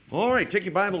All right, take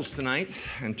your Bibles tonight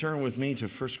and turn with me to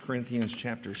 1 Corinthians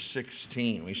chapter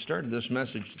 16. We started this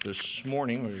message this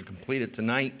morning. We're going to complete it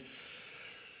tonight.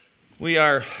 We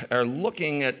are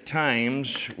looking at times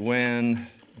when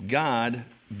God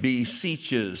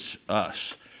beseeches us.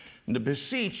 And to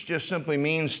beseech just simply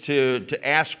means to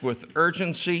ask with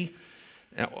urgency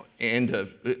and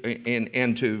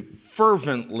to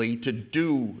fervently to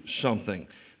do something.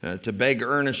 To beg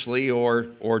earnestly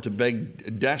or to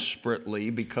beg desperately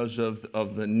because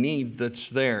of the need that's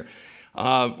there.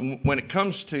 When it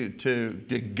comes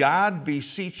to God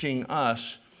beseeching us,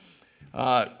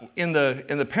 in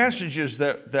the passages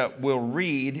that we'll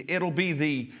read, it'll be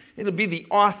the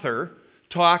author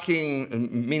talking,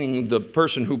 meaning the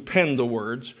person who penned the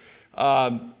words,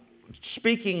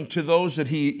 speaking to those that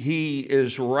he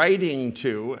is writing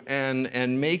to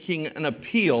and making an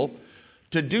appeal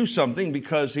to do something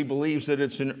because he believes that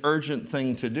it's an urgent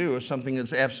thing to do, or something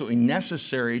that's absolutely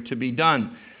necessary to be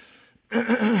done.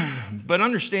 But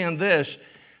understand this,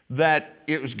 that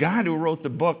it was God who wrote the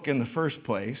book in the first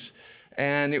place,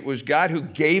 and it was God who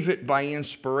gave it by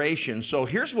inspiration. So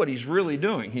here's what he's really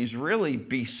doing. He's really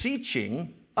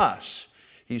beseeching us.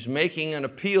 He's making an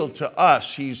appeal to us.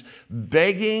 He's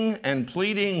begging and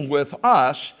pleading with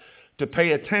us to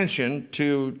pay attention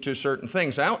to certain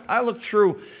things. I looked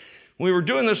through. We were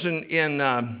doing this in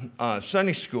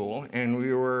Sunday school, and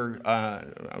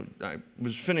I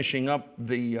was finishing up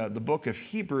the book of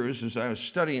Hebrews as I was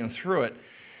studying through it.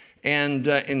 And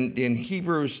in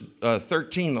Hebrews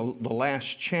 13, the last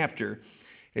chapter,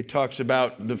 it talks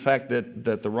about the fact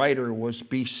that the writer was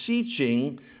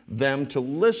beseeching them to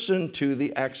listen to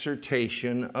the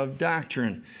exhortation of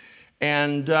doctrine.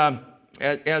 And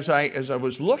as I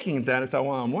was looking at that, I thought,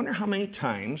 well, I wonder how many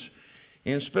times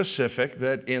in specific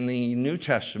that in the New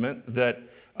Testament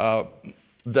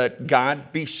that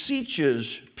God beseeches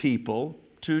people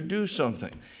to do something.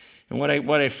 And what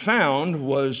I found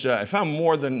was I found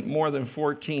more than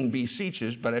 14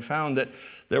 beseeches, but I found that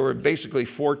there were basically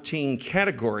 14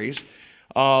 categories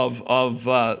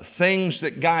of things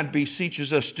that God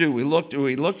beseeches us to do. We looked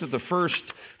at the first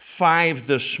 5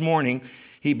 this morning.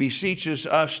 He beseeches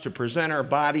us to present our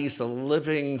bodies a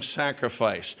living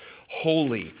sacrifice,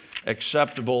 holy,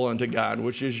 acceptable unto God,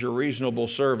 which is your reasonable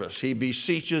service. He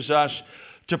beseeches us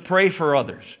to pray for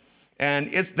others. And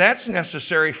that's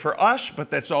necessary for us, but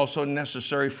that's also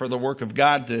necessary for the work of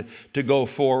God to go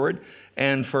forward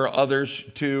and for others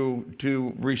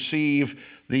to receive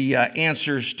the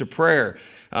answers to prayer.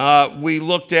 We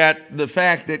looked at the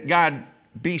fact that God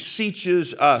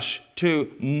beseeches us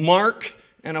to mark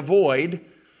and avoid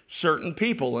certain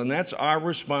people, and that's our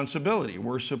responsibility.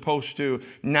 We're supposed to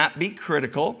not be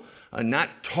critical, not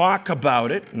talk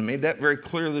about it, and I made that very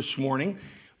clear this morning.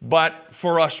 But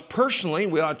for us personally,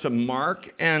 we ought to mark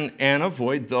and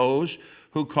avoid those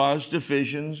who cause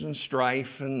divisions and strife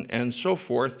and so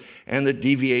forth, and that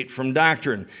deviate from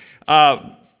doctrine.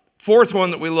 Fourth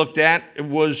one that we looked at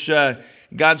was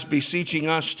God's beseeching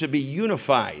us to be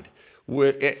unified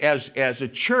as a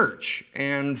church,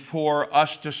 and for us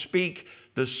to speak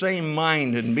the same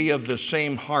mind and be of the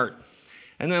same heart.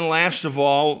 And then last of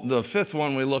all, the fifth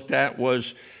one we looked at was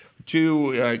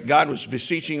God was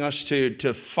beseeching us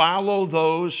to follow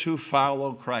those who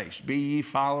follow Christ. Be ye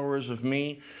followers of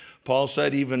me. Paul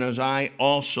said, even as I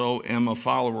also am a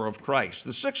follower of Christ.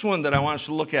 The sixth one that I want us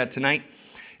to look at tonight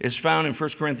is found in 1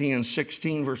 Corinthians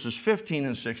 16, verses 15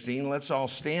 and 16. Let's all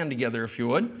stand together if you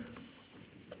would.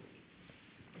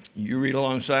 You read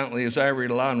along silently as I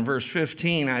read aloud in verse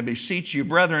 15. I beseech you,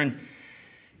 brethren,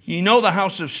 ye know the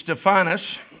house of Stephanas,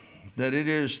 that it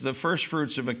is the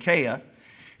firstfruits of Achaia,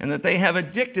 and that they have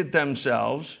addicted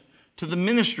themselves to the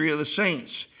ministry of the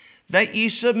saints, that ye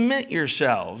submit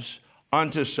yourselves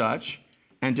unto such,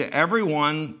 and to every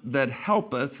one that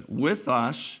helpeth with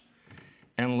us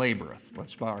and laboreth.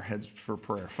 Let's bow our heads for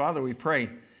prayer. Father, we pray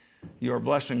your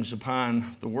blessings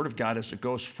upon the Word of God as it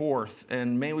goes forth,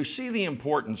 and may we see the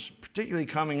importance, particularly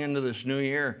coming into this new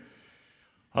year,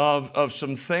 of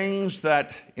some things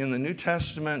that in the New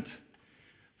Testament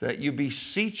that you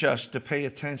beseech us to pay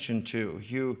attention to.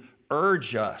 You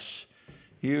urge us,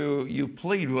 you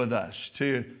plead with us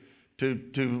to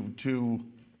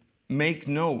make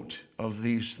note of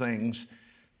these things,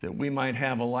 that we might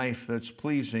have a life that's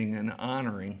pleasing and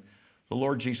honoring the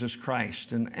Lord Jesus Christ.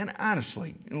 And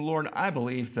honestly, Lord, I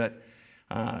believe that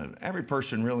every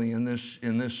person really in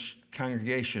this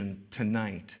congregation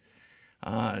tonight,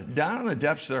 down in the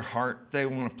depths of their heart, they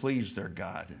want to please their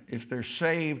God. If they're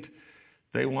saved,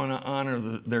 they want to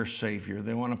honor their Savior.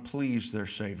 They want to please their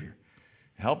Savior.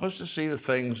 Help us to see the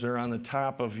things that are on the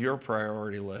top of your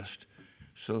priority list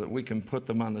so that we can put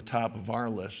them on the top of our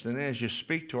list. And as you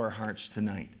speak to our hearts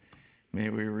tonight, may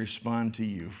we respond to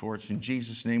you. For it's in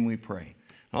Jesus' name we pray.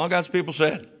 All God's people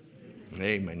said,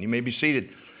 amen. You may be seated.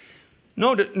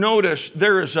 Notice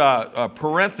there is a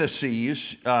parentheses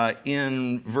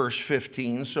in verse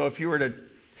 15. So if you were to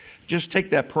just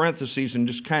take that parentheses and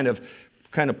just kind of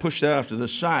push that off to the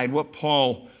side, what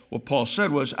Paul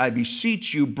said was, I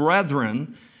beseech you,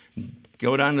 brethren,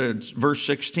 go down to verse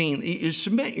 16, you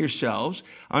submit yourselves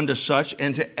unto such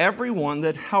and to everyone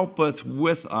that helpeth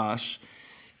with us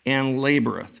and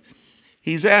laboreth.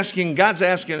 God's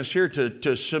asking us here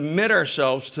to submit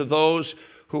ourselves to those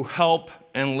who help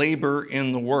and labor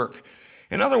in the work.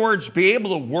 In other words, be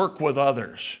able to work with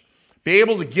others, be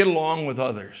able to get along with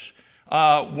others.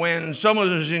 When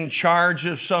someone is in charge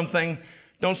of something,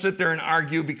 don't sit there and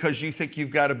argue because you think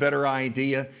you've got a better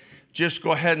idea. Just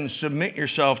go ahead and submit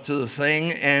yourself to the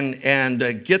thing and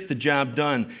get the job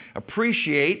done.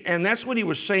 Appreciate, and that's what he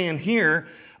was saying here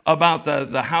about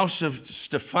the house of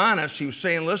Stephanas. He was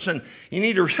saying, listen, you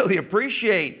need to really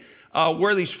appreciate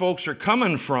where these folks are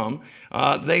coming from.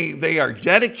 They are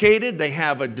dedicated. They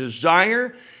have a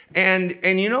desire.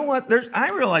 And you know what? I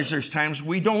realize there's times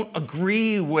we don't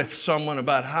agree with someone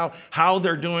about how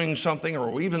they're doing something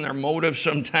or even their motive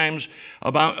sometimes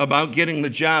about getting the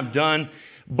job done.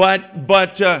 But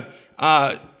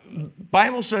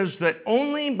Bible says that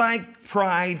only by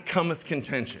pride cometh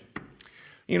contention.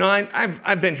 You know,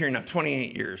 I've been here now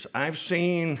 28 years. I've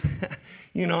seen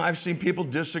people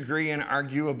disagree and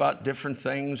argue about different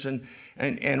things,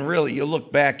 and really, you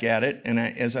look back at it, and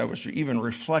as I was even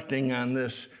reflecting on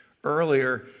this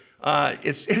earlier,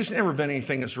 it's never been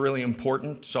anything that's really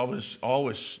important. It's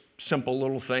always simple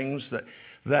little things that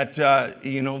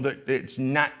it's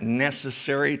not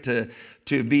necessary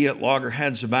to be at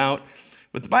loggerheads about.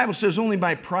 But the Bible says only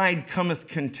by pride cometh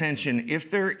contention. If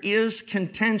there is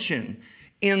contention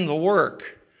in the work,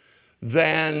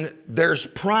 then there's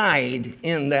pride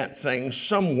in that thing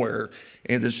somewhere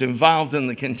that's involved in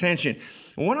the contention.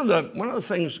 And one of the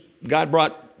things God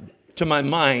brought to my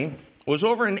mind was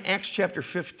over in Acts chapter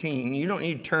 15. You don't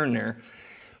need to turn there.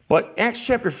 But Acts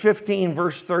chapter 15,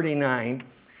 verse 39,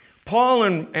 Paul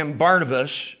and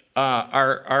Barnabas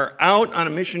are out on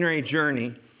a missionary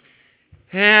journey.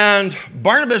 And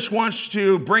Barnabas wants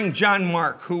to bring John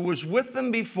Mark, who was with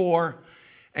them before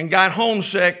and got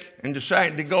homesick and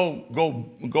decided to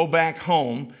go back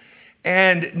home.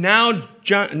 And now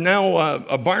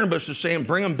Barnabas is saying,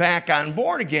 bring him back on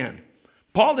board again.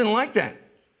 Paul didn't like that.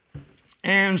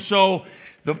 And so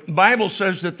the Bible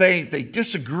says that they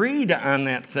disagreed on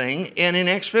that thing. And in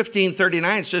Acts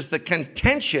 15:39, it says the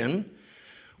contention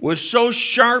was so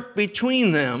sharp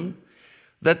between them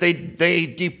that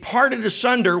they departed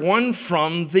asunder one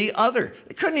from the other.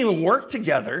 They couldn't even work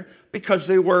together because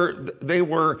they were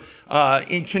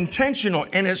in contentional.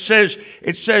 And it says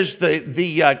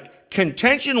the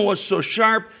contention was so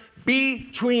sharp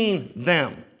between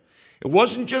them. It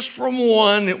wasn't just from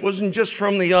one. It wasn't just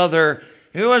from the other.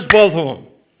 It was both of them.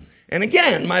 And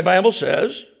again, my Bible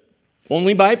says,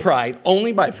 only by pride,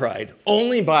 only by pride,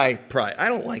 only by pride. I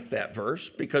don't like that verse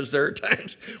because there are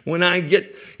times when I get,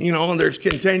 there's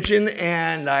contention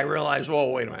and I realize,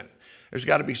 wait a minute. There's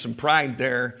got to be some pride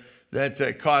there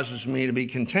that causes me to be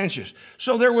contentious.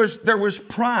 So there was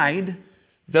pride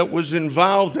that was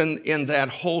involved in that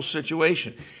whole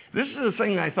situation. This is the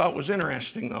thing I thought was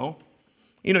interesting, though.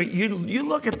 You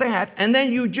look at that, and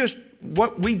then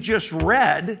what we just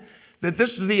read, that this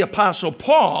is the Apostle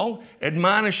Paul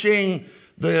admonishing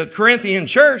the Corinthian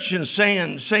church and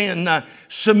saying,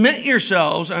 submit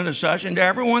yourselves unto such, and to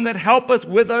everyone that helpeth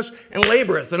with us and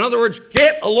laboreth. In other words,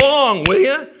 get along, will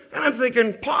you? And I'm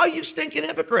thinking, Paul, you stinking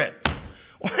hypocrite.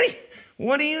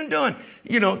 What are you doing?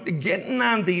 Getting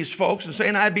on these folks and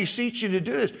saying, I beseech you to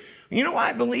do this. You know why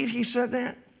I believe he said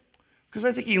that? Because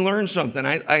I think he learned something. And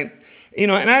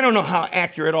I don't know how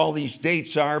accurate all these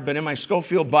dates are, but in my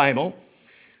Scofield Bible,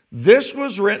 this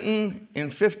was written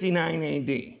in 59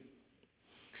 AD.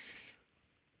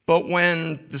 But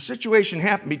when the situation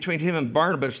happened between him and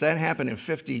Barnabas, that happened in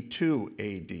 52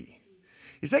 AD.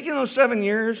 You think in those 7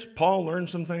 years, Paul learned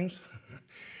some things?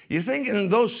 You think in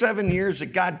those 7 years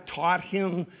that God taught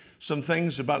him some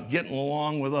things about getting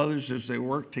along with others as they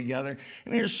work together?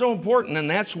 And it's so important, and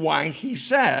that's why he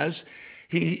says,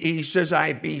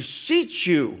 I beseech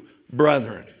you,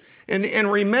 brethren.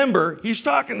 And remember, he's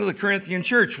talking to the Corinthian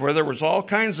church where there was all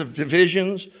kinds of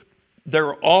divisions. There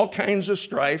were all kinds of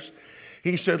strifes.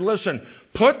 He said, listen,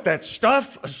 put that stuff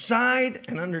aside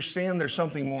and understand there's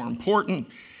something more important,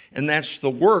 and that's the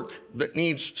work that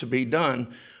needs to be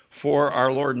done for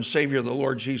our Lord and Savior, the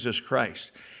Lord Jesus Christ.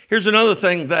 Here's another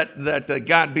thing that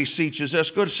God beseeches us.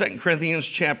 Go to 2 Corinthians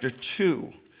chapter 2.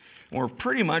 We're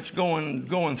pretty much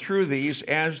going through these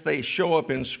as they show up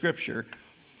in Scripture.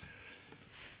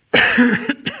 2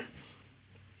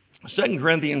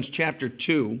 Corinthians chapter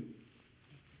 2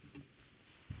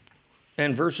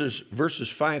 and verses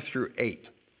 5 through 8.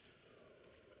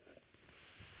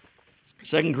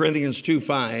 2 Corinthians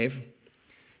 2:5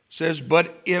 says,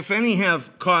 "But if any have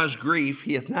caused grief,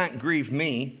 he hath not grieved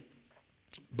me,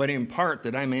 but in part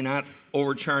that I may not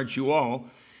overcharge you all.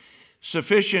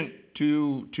 Sufficient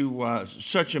to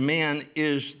such a man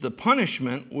is the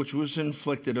punishment which was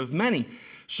inflicted of many.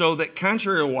 So that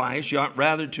contrariwise you ought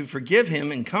rather to forgive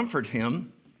him and comfort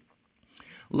him,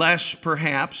 lest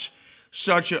perhaps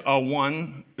such a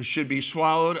one should be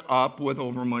swallowed up with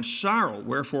overmuch sorrow.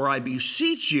 Wherefore I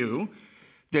beseech you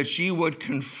that ye would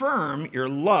confirm your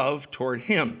love toward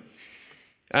him."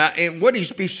 And what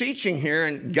he's beseeching here,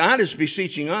 and God is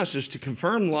beseeching us, is to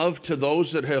confirm love to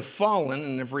those that have fallen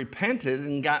and have repented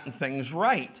and gotten things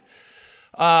right.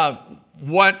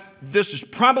 What this is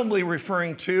probably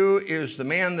referring to is the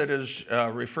man that is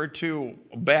referred to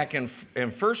back in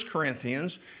 1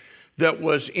 Corinthians that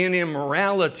was in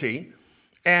immorality.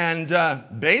 And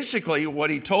basically what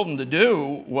he told him to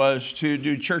do was to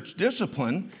do church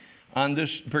discipline on this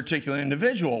particular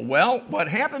individual. Well, what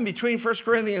happened between 1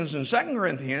 Corinthians and 2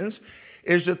 Corinthians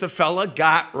is that the fella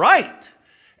got right.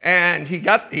 And he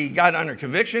got under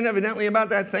conviction evidently about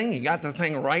that thing. He got the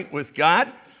thing right with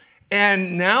God.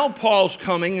 And now Paul's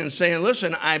coming and saying,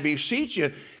 listen, I beseech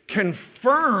you,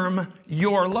 confirm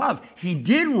your love. He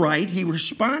did right. He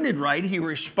responded right. He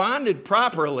responded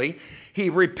properly. He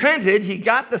repented. He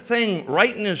got the thing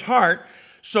right in his heart.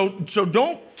 So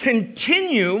don't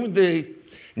continue the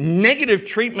negative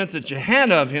treatment that you had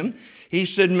of him. He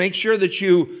said, make sure that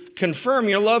you confirm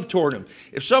your love toward him.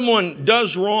 If someone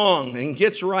does wrong and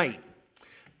gets right,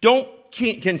 don't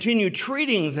continue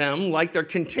treating them like they're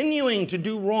continuing to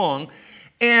do wrong.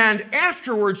 And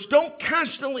afterwards, don't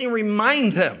constantly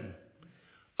remind them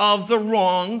of the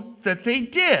wrong that they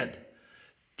did.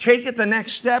 Take it the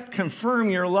next step, confirm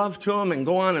your love to them, and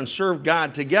go on and serve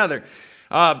God together.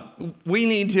 We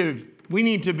need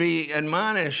to be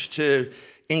admonished to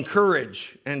encourage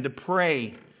and to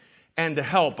pray and to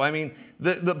help. I mean,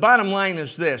 the bottom line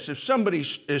is this. If somebody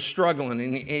is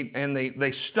struggling and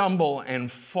they stumble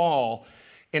and fall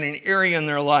in an area in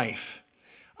their life,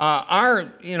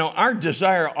 our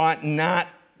desire ought not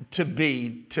to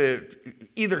be to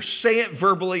either say it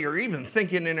verbally or even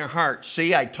think it in their heart.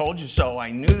 See, I told you so.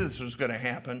 I knew this was going to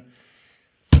happen.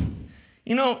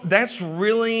 That's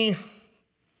really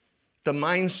the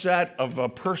mindset of a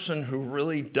person who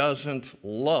really doesn't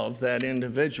love that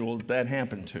individual that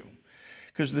happened to.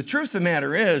 Because the truth of the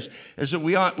matter is that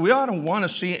we ought to want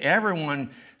to see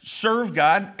everyone serve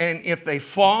God, and if they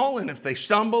fall and if they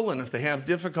stumble and if they have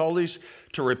difficulties,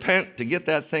 to repent, to get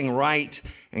that thing right,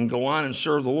 and go on and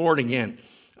serve the Lord again.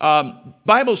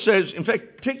 Bible says, in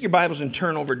fact, take your Bibles and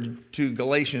turn over to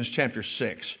Galatians chapter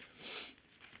 6.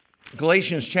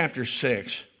 Galatians chapter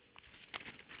 6.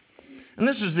 And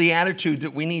this is the attitude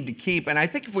that we need to keep. And I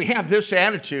think if we have this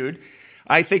attitude,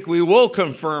 I think we will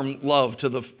confirm love to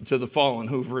the fallen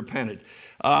who've repented.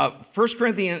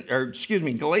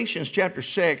 Galatians chapter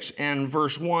 6 and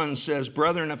verse 1 says,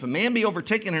 "Brethren, if a man be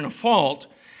overtaken in a fault,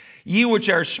 ye which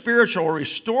are spiritual,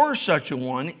 restore such a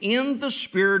one in the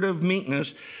spirit of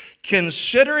meekness,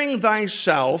 considering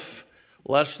thyself,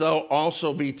 lest thou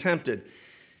also be tempted."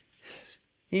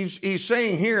 He's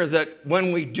saying here that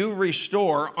when we do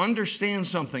restore, understand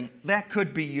something. That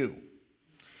could be you.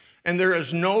 And there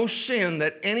is no sin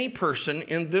that any person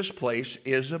in this place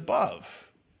is above.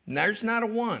 There's not a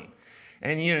one.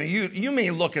 And you may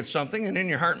look at something and in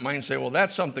your heart and mind say, well,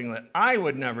 that's something that I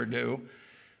would never do.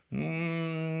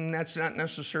 That's not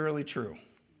necessarily true.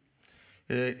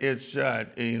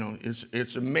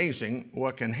 It's amazing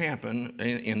what can happen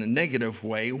in a negative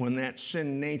way when that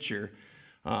sin nature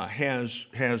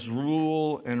has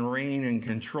rule and reign and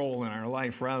control in our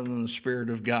life rather than the Spirit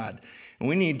of God. And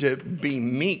we need to be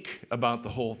meek about the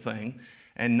whole thing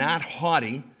and not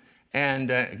haughty,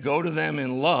 and go to them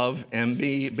in love and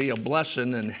be a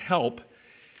blessing and help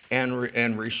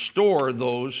and restore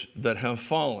those that have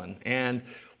fallen. And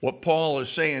what Paul is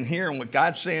saying here and what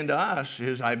God's saying to us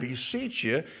is, I beseech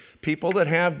you, people that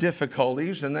have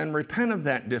difficulties and then repent of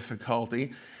that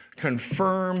difficulty,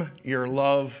 confirm your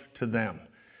love to them.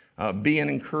 Be an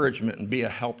encouragement and be a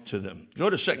help to them. Go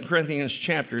to 2 Corinthians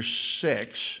chapter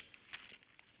 6.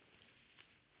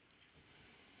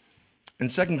 In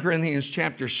 2 Corinthians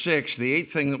chapter 6, the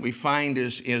eighth thing that we find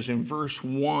is in verse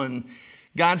 1,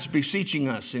 God's beseeching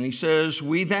us. And he says,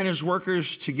 we then as workers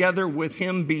together with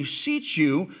him beseech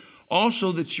you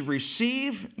also that you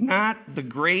receive not the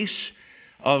grace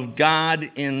of God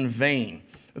in vain.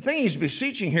 The thing he's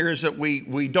beseeching here is that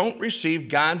we don't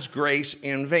receive God's grace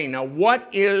in vain. Now, what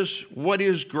is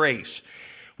grace?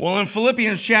 Well, in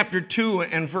Philippians chapter 2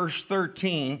 and verse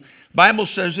 13, the Bible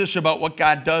says this about what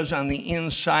God does on the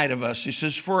inside of us. He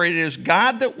says, for it is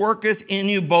God that worketh in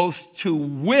you both to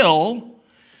will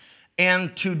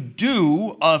and to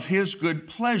do of his good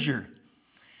pleasure.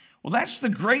 Well, that's the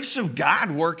grace of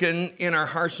God working in our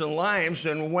hearts and lives.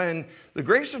 And when the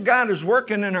grace of God is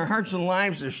working in our hearts and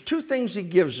lives, there's two things he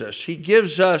gives us. He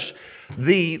gives us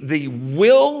the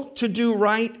will to do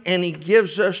right, and he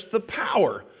gives us the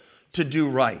power to do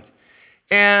right.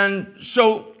 And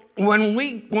so when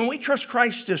we trust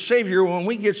Christ as Savior, when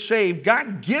we get saved,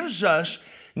 God gives us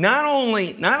not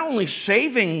only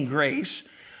saving grace,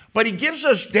 but he gives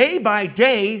us day by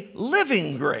day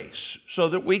living grace so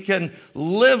that we can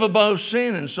live above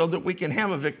sin and so that we can have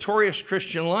a victorious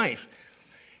Christian life.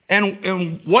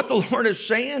 And what the Lord is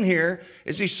saying here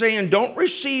is he's saying, don't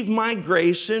receive my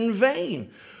grace in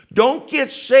vain. Don't get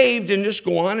saved and just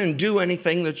go on and do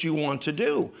anything that you want to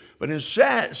do. But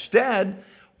instead,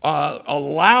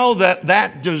 allow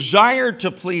that desire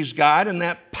to please God and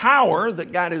that power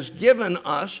that God has given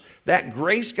us, that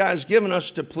grace God has given us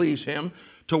to please him,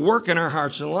 to work in our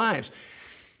hearts and lives.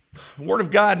 The Word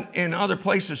of God in other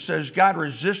places says, God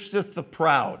resisteth the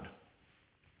proud,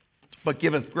 but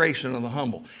giveth grace unto the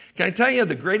humble. Can I tell you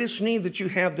the greatest need that you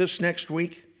have this next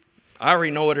week? I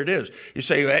already know what it is. You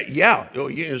say, yeah,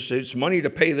 it's money to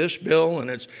pay this bill, and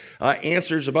it's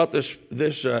answers about this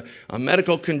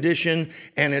medical condition,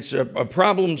 and it's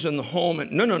problems in the home.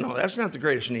 And no, that's not the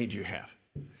greatest need you have.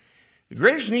 The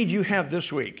greatest need you have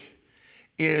this week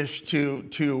is to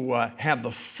have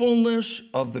the fullness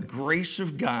of the grace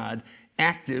of God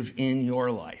active in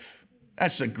your life.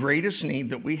 That's the greatest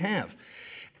need that we have.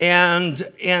 And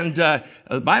the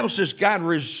Bible says God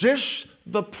resists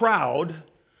the proud,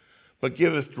 but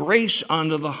giveth grace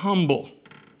unto the humble.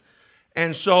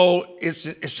 And so it's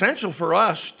essential for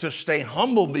us to stay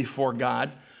humble before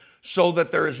God so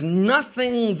that there is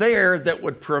nothing there that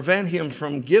would prevent him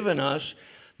from giving us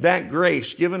that grace,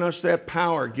 giving us that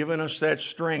power, giving us that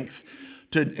strength,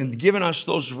 and giving us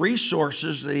those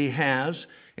resources that he has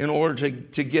in order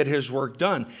to get his work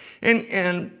done.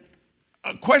 And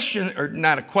a question, or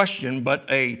not a question, but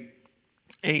a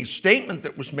statement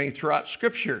that was made throughout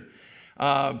Scripture.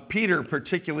 Peter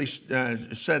particularly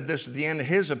said this at the end of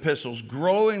his epistles,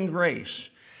 grow in grace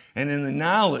and in the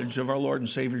knowledge of our Lord and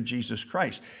Savior Jesus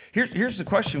Christ. Here's the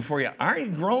question for you. Are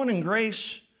you growing in grace,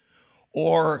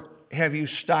 or have you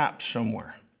stopped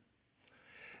somewhere?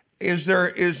 Are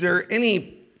there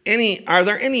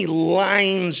any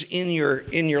lines in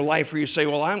your life where you say,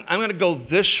 well, I'm going to go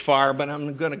this far, but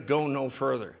I'm going to go no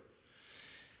further?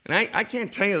 And I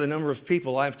can't tell you the number of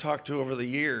people I've talked to over the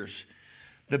years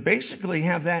that basically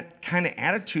have that kind of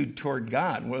attitude toward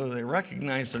God, whether they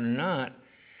recognize it or not.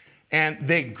 And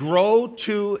they grow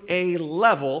to a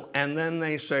level, and then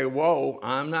they say, whoa,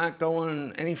 I'm not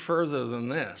going any further than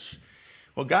this.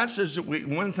 Well, God says that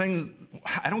one thing,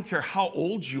 I don't care how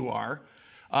old you are,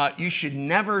 you should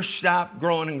never stop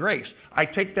growing in grace. I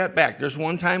take that back. There's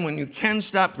one time when you can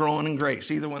stop growing in grace,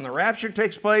 either when the rapture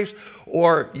takes place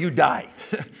or you die.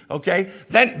 Okay?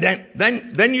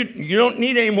 Then you don't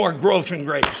need any more growth in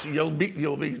grace. You'll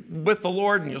be with the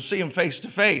Lord and you'll see him face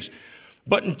to face.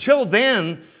 But until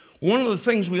then, one of the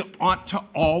things we ought to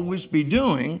always be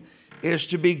doing is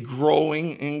to be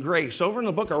growing in grace. Over in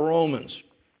the book of Romans,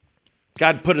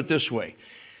 God put it this way.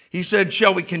 He said,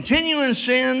 shall we continue in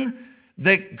sin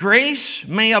that grace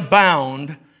may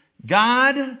abound?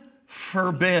 God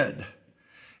forbid.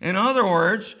 In other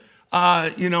words,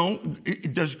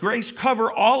 does grace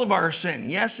cover all of our sin?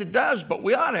 Yes, it does, but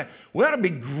we ought to be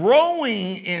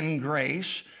growing in grace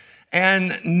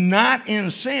and not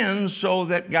in sin so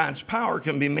that God's power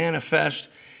can be manifest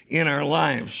in our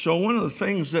lives. So one of the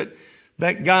things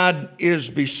that God is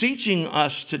beseeching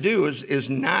us to do is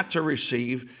not to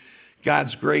receive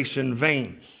God's grace in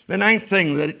vain. The ninth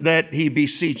thing that he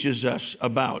beseeches us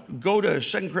about. Go to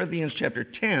 2 Corinthians chapter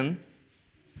 10.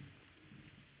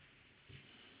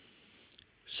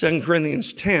 2 Corinthians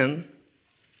 10.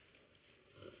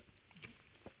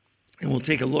 And we'll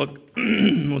take a look.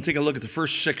 We'll take a look at the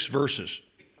first 6 verses.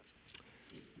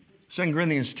 2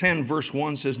 Corinthians 10 verse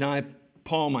 1 says, now I,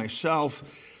 Paul, myself,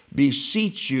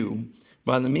 beseech you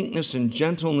by the meekness and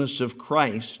gentleness of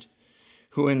Christ,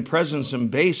 who in presence am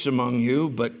base among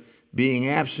you, but being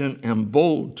absent am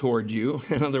bold toward you.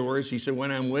 In other words, he said, when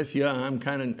I'm with you, I'm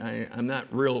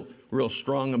not real real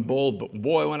strong and bold, but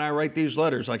boy, when I write these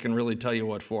letters, I can really tell you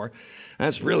what for.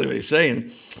 That's really what he's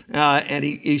saying. And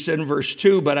he said in verse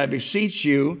 2, but I beseech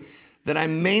you that I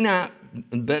may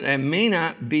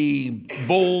not be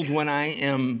bold when I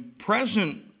am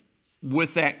present with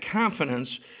that confidence,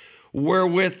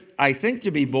 wherewith I think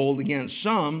to be bold against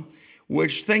some,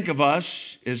 which think of us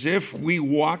as if we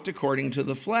walked according to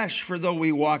the flesh. For though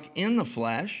we walk in the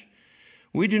flesh,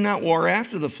 we do not war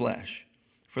after the flesh.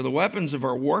 For the weapons of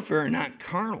our warfare are not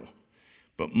carnal,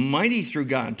 but mighty through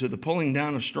God to the pulling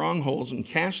down of strongholds and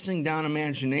casting down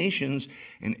imaginations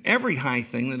and every high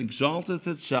thing that exalteth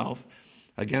itself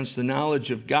against the knowledge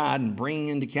of God, and bringing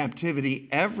into captivity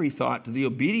every thought to the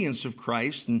obedience of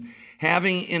Christ, and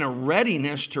having in a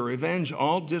readiness to revenge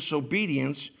all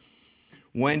disobedience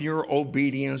when your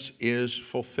obedience is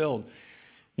fulfilled.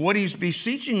 What he's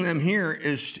beseeching them here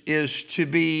is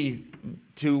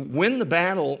to win the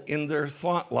battle in their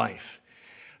thought life.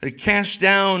 To cast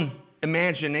down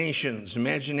imaginations.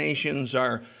 Imaginations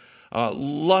are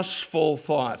lustful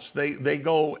thoughts. They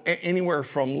go anywhere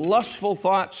from lustful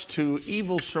thoughts to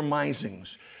evil surmisings.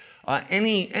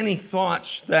 Any thoughts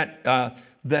that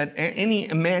any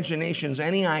imaginations,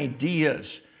 any ideas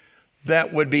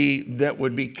that would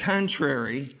be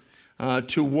contrary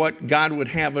to what God would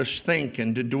have us think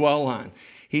and to dwell on.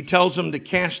 He tells them to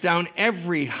cast down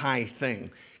every high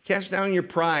thing. Cast down your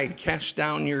pride. Cast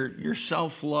down your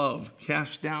self-love.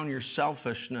 Cast down your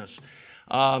selfishness.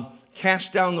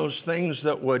 Cast down those things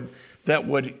that would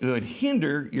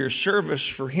hinder your service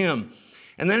for Him.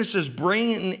 And then it says,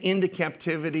 bring into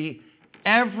captivity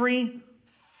every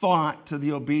thought to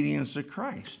the obedience of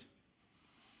Christ.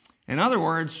 In other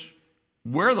words,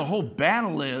 where the whole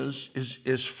battle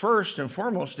is first and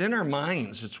foremost in our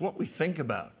minds. It's what we think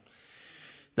about.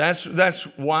 That's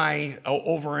why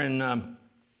over in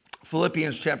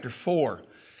Philippians chapter 4,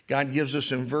 God gives us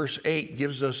in verse 8,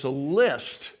 gives us a list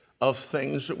of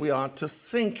things that we ought to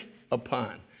think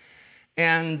upon.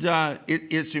 And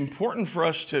it's important for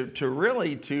us to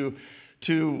really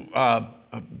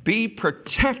be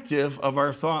protective of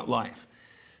our thought life.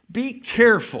 Be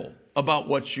careful about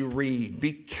what you read.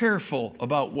 Be careful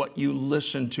about what you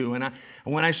listen to. And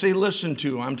when I say listen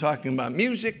to, I'm talking about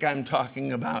music. I'm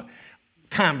talking about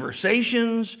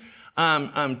conversations.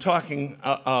 I'm talking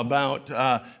about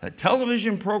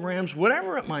television programs,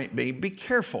 whatever it might be. Be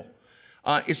careful.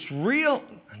 It's real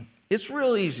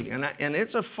easy, and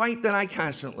it's a fight that I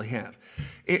constantly have.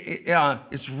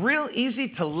 It's real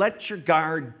easy to let your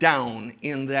guard down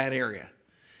in that area.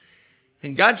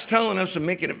 And God's telling us and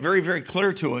making it very, very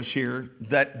clear to us here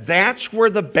that that's where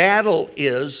the battle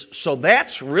is. So that's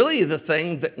really the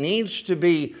thing that needs to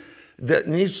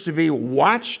be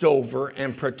watched over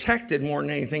and protected more than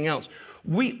anything else.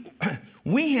 We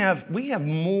have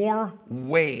more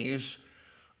ways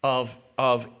of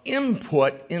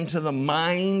input into the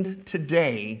mind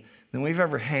today than we've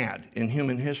ever had in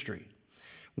human history.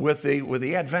 With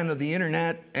the advent of the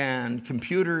internet and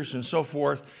computers and so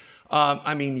forth,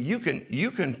 you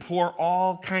can pour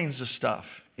all kinds of stuff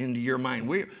into your mind.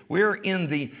 We're in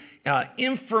the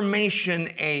information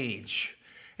age.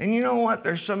 And you know what?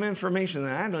 There's some information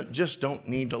that I just don't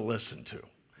need to listen to.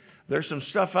 There's some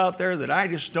stuff out there that I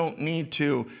just don't need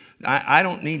to, I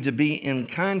don't need to be in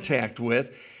contact with.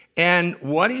 And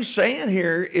what he's saying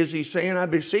here is he's saying, I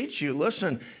beseech you,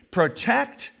 listen,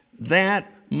 protect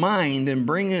that mind and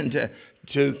bring into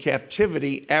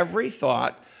captivity every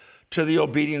thought to the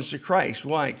obedience of Christ.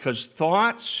 Why? Because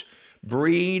thoughts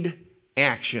breed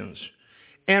actions.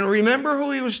 And remember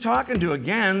who he was talking to.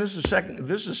 Again, this is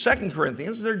 2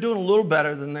 Corinthians. They're doing a little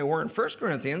better than they were in 1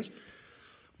 Corinthians.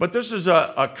 But this is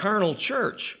a carnal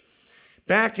church.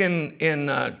 Back in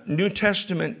New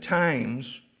Testament times,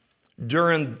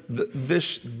 during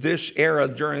this era,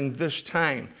 during this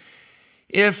time,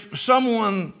 if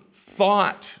someone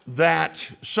thought that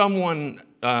someone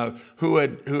who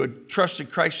had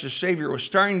trusted Christ as Savior was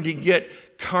starting to get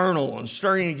carnal and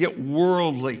starting to get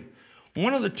worldly,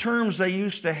 one of the terms they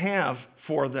used to have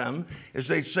for them is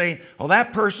they'd say, well,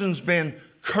 that person's been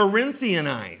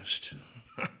Corinthianized.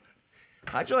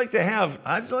 How'd you like to have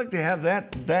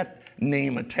that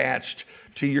name attached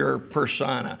to your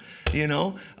persona? You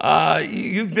know,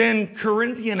 you've been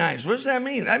Corinthianized. What does that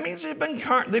mean? That means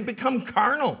they've become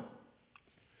carnal.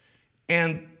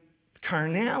 And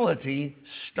carnality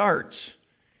starts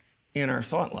in our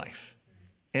thought life.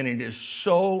 And it is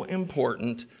so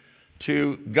important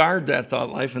to guard that thought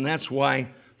life. And that's why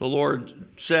the Lord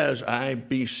says, I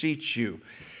beseech you.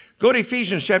 Go to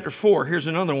Ephesians chapter 4. Here's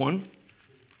another one.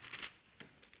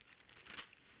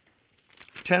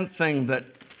 10th thing that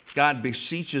God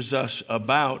beseeches us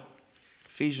about.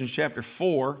 Ephesians chapter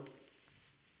 4.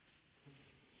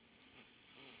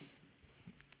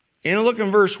 And look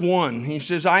in verse 1. He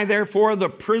says, I therefore, the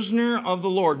prisoner of the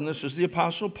Lord, and this is the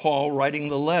Apostle Paul writing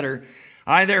the letter,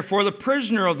 I therefore, the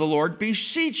prisoner of the Lord,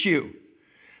 beseech you,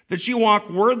 that you walk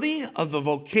worthy of the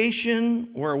vocation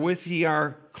wherewith ye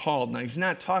are called. Now, he's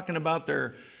not talking about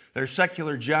their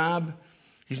secular job.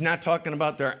 He's not talking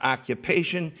about their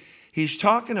occupation. He's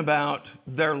talking about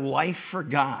their life for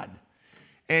God.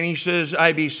 And he says,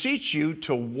 I beseech you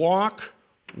to walk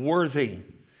worthy.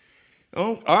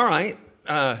 Oh, all right.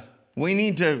 We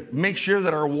need to make sure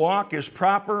that our walk is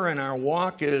proper and our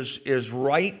walk is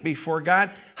right before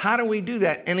God. How do we do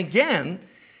that? And again,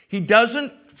 he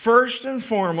doesn't first and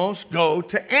foremost go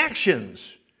to actions.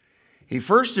 He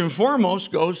first and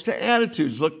foremost goes to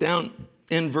attitudes. Look down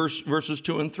in verses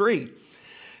 2 and 3. It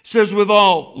says, with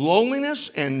all lowliness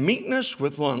and meekness,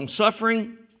 with long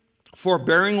suffering,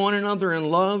 forbearing one another in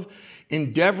love,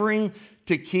 endeavoring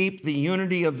to keep the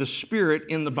unity of the Spirit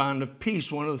in the bond of peace.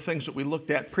 One of the things that we looked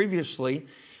at previously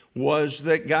was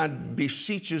that God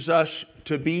beseeches us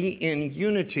to be in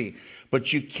unity. But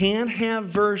you can't have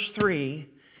verse 3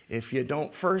 if you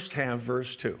don't first have verse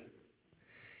 2.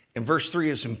 And verse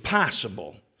 3 is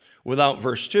impossible without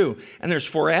verse 2. And there's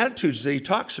 4 attitudes that he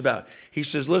talks about. He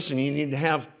says, listen, you need to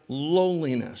have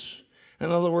lowliness.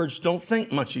 In other words, don't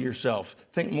think much of yourself.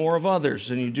 Think more of others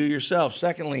than you do yourself.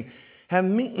 Secondly, have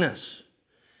meekness.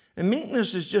 And meekness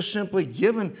is just simply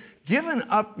giving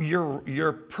up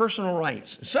your personal rights.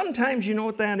 Sometimes you know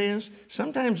what that is?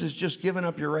 Sometimes it's just giving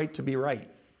up your right to be right.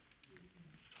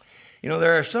 You know,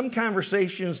 there are some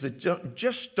conversations that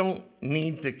just don't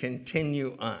need to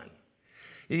continue on.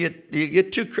 You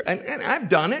get too, and I've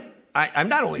done it. I've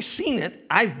not only seen it,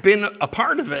 I've been a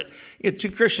part of it. You get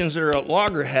 2 Christians that are at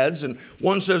loggerheads, and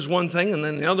one says one thing, and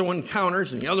then the other one counters,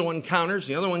 and the other one counters,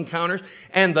 the other one counters,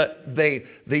 and the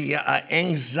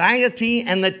anxiety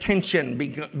and the tension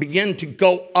begin to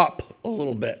go up a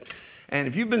little bit. And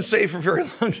if you've been saved for very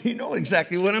long, you know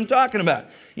exactly what I'm talking about.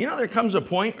 You know, there comes a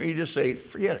point where you just say,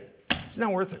 forget it. It's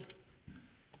not worth it.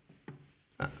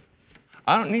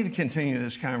 I don't need to continue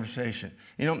this conversation.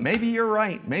 You know, maybe you're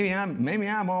right. Maybe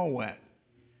I'm all wet.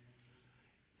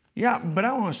 Yeah, but I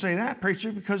don't want to say that,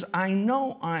 preacher, because I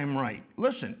know I'm right.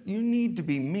 Listen, you need to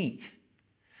be meek.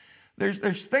 There's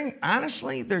things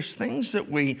that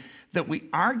we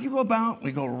argue about,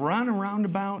 we go round and round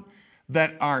about,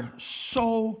 that are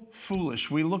so foolish.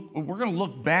 We're going to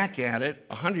look back at it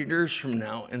 100 years from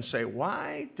now and say,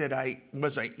 why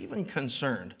was I even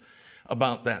concerned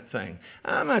about that thing?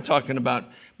 I'm not talking about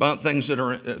things that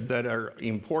are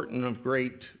important of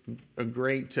great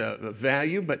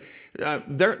value, but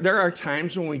there are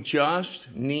times when we just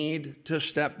need to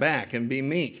step back and be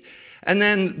meek. And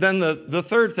then the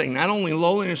third thing, not only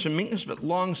lowliness and meekness, but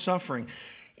long suffering.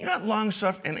 You know, long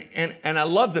suffering, and I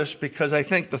love this because I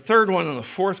think the third one and the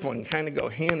fourth one kind of go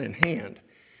hand in hand.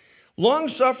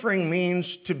 Long suffering means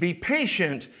to be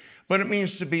patient, but it means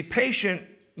to be patient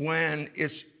when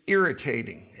it's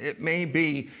irritating. It may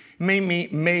be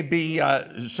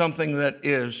something that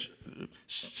is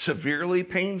severely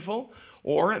painful,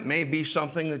 or it may be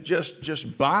something that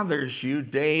just bothers you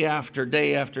day after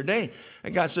day after day.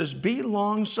 And God says, be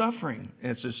long-suffering.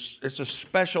 It's a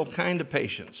special kind of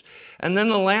patience. And then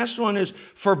the last one is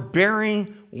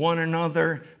forbearing one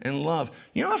another in love.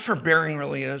 You know what forbearing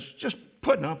really is? Just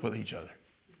putting up with each other.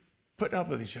 Putting up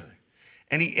with each other.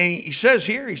 And he says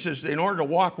here, in order to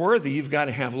walk worthy, you've got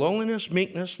to have lowliness,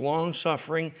 meekness,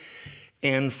 long-suffering,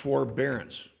 and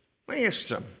forbearance. Let me ask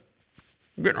you something.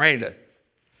 I'm getting ready to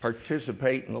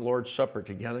participate in the Lord's Supper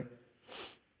together.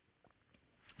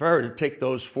 If I were to take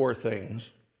those 4 things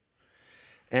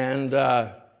and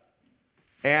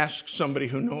ask somebody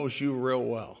who knows you real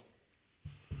well,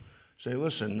 say,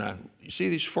 listen, you see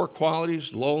these 4 qualities,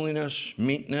 lowliness,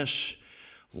 meekness,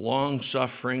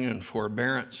 long-suffering, and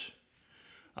forbearance,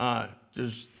 and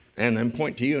then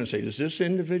point to you and say, does this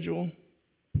individual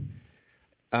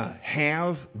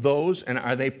have those, and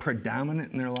are they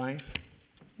predominant in their life?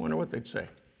 I wonder what they'd say.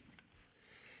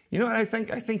 You know what I think?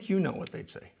 I think you know what they'd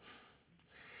say.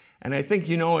 And I think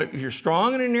you know if you're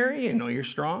strong in an area, you know you're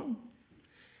strong.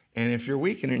 And if you're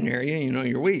weak in an area, you know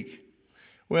you're weak.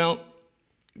 Well,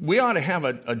 we ought to have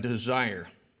a desire.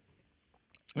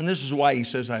 And this is why he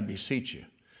says, I beseech you.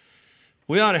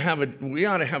 We ought to have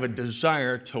a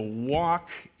desire to walk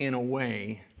in a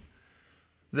way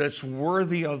that's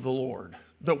worthy of the Lord.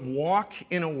 That walk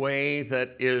in a way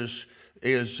that is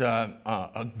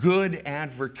a good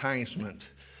advertisement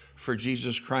for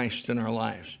Jesus Christ in our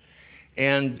lives.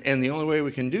 And the only way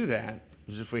we can do that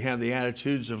is if we have the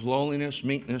attitudes of lowliness,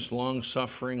 meekness,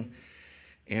 long-suffering,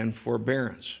 and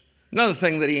forbearance. Another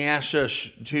thing that he asks us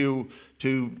to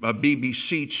be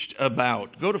beseeched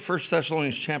about. Go to 1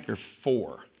 Thessalonians chapter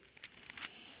 4.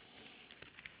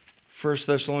 1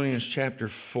 Thessalonians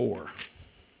chapter 4.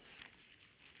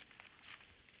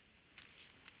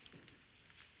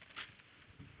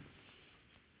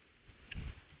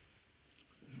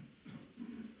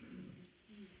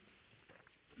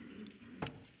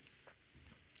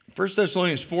 First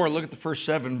Thessalonians 4, look at the first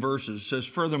 7 verses. It says,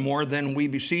 "Furthermore, then we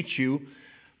beseech you,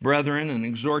 brethren, and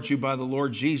exhort you by the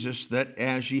Lord Jesus, that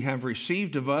as ye have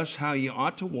received of us how ye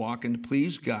ought to walk and to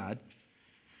please God,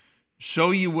 so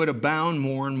you would abound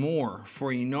more and more.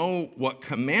 For ye know what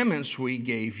commandments we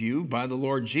gave you by the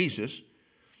Lord Jesus.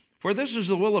 For this is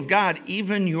the will of God,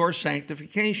 even your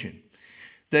sanctification,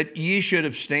 that ye should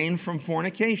abstain from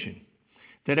fornication,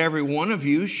 that every one of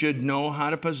you should know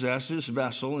how to possess his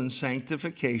vessel in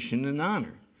sanctification and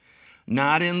honor,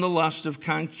 not in the lust of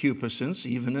concupiscence,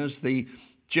 even as the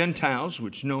Gentiles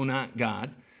which know not God,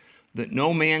 that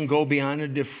no man go beyond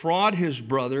and defraud his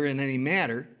brother in any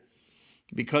matter,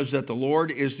 because that the Lord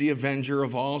is the avenger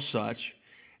of all such,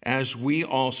 as we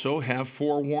also have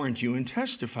forewarned you and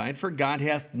testified, for God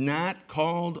hath not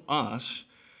called us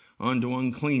unto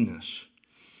uncleanness,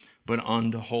 but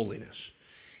unto holiness."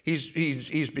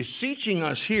 He's beseeching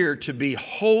us here to be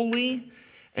holy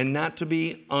and not to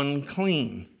be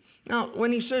unclean. Now,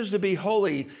 when he says to be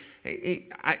holy,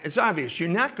 it's obvious. You're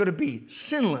not going to be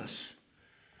sinless,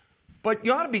 but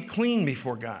you ought to be clean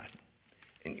before God.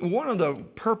 And one of the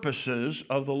purposes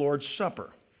of the Lord's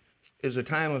Supper is a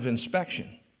time of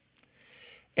inspection.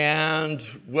 And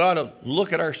we ought to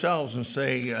look at ourselves and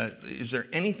say, is there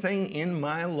anything in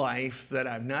my life that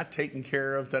I've not taken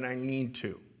care of that I need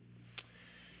to?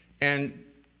 And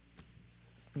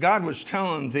God was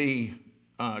telling the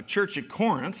church at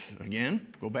Corinth,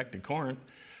 again, go back to Corinth,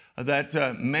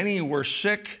 that many were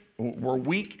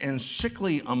weak and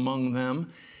sickly among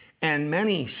them, and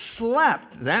many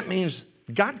slept. That means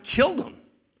God killed them.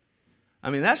 I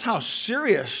mean, that's how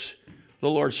serious the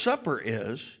Lord's Supper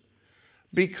is,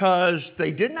 because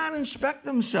they did not inspect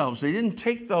themselves. They didn't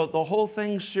take the whole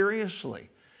thing seriously.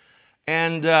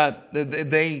 And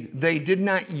they did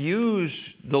not use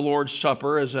the Lord's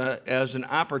Supper as an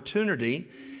opportunity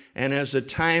and as a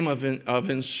time of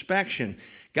inspection.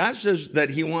 God says that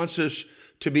he wants us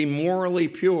to be morally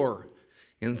pure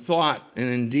in thought and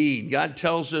in deed. God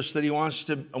tells us that he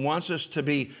wants us to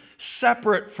be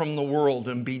separate from the world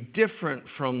and be different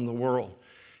from the world.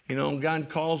 You know, God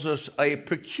calls us a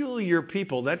peculiar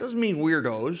people. That doesn't mean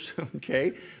weirdos,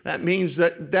 okay? That means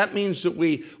that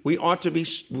we ought to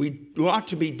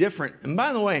be different. And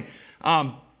by the way,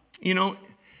 you know,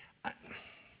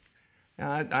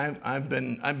 I've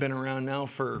been around now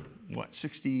for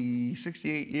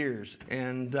 68 years,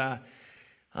 and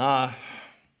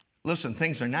listen,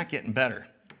 things are not getting better.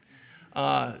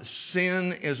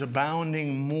 Sin is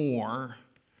abounding more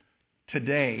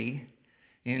today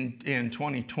in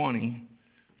 2020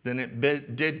 than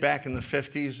it did back in the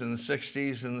 50s and the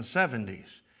 60s and the 70s.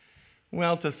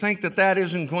 Well, to think that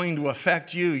isn't going to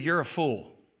affect you, you're a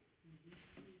fool.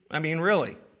 I mean,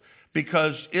 really,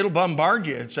 because it'll bombard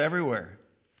you. It's everywhere.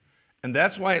 And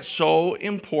that's why it's so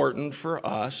important for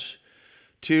us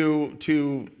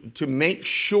to make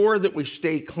sure that we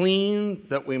stay clean,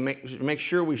 that we make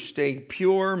sure we stay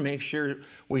pure, make sure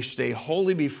we stay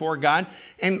holy before God.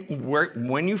 And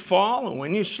when you fall and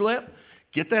when you slip,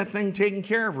 get that thing taken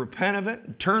care of, repent of it,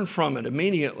 and turn from it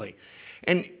immediately.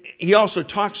 And he also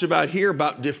talks about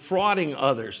defrauding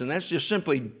others, and that's just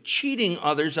simply cheating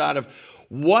others out of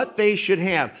what they should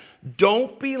have.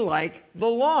 Don't be like the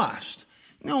lost.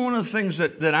 You know, one of the things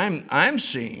that I'm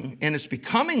seeing, and it's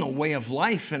becoming a way of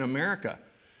life in America,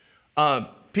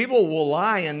 people will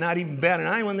lie and not even bat an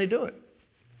eye when they do it.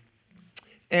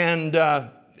 And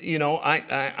you know,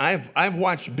 I've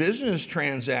watched business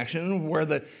transactions where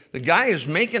the guy is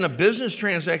making a business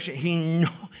transaction.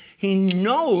 He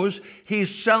knows he's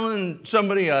selling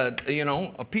somebody a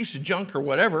piece of junk or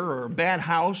whatever, or a bad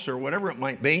house or whatever it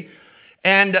might be,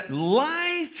 and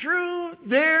lie through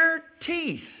their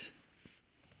teeth.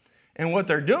 And what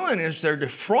they're doing is they're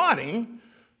defrauding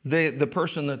the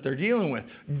person that they're dealing with.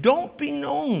 Don't be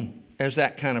known as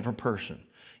that kind of a person.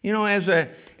 You know, as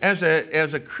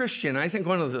a Christian, I think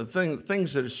one of the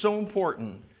things that is so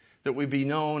important that we be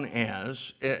known as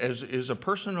is a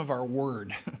person of our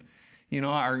word. You know,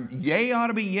 our yea ought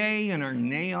to be yea and our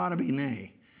nay ought to be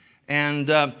nay. And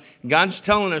God's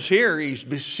telling us here, he's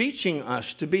beseeching us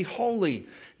to be holy,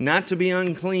 not to be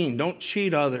unclean. Don't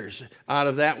cheat others out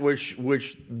of that which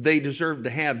they deserve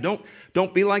to have.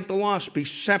 Don't be like the lost. Be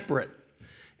separate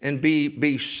and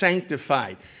be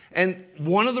sanctified. And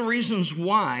one of the reasons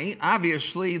why,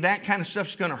 obviously, that kind of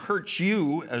stuff's going to hurt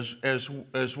you as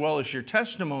well as your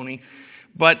testimony,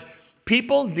 but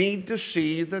people need to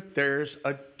see that there's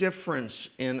a difference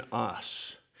in us.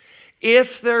 If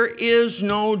there is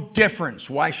no difference,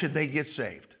 why should they get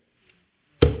saved?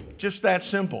 Just that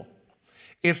simple.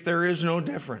 If there is no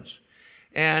difference.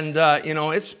 And, I've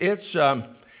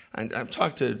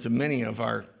talked to many of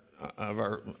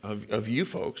you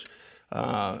folks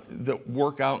that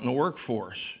work out in the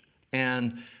workforce.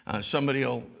 And somebody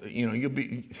will,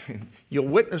 you'll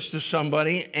witness to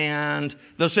somebody and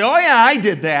they'll say, oh yeah, I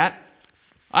did that.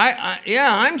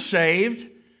 I'm saved.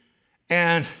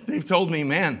 And they've told me,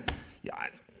 man,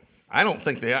 I don't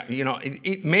think they are,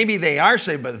 maybe they are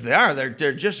saved, but if they are,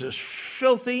 they're just as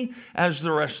filthy as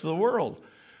the rest of the world.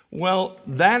 Well,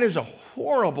 that is a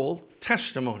horrible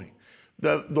testimony.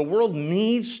 The world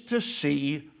needs to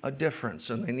see a difference,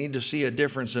 and they need to see a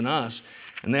difference in us.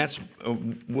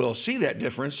 And we'll see that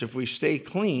difference if we stay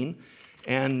clean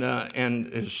and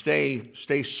stay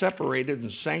separated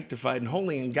and sanctified and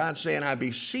holy. And God's saying, I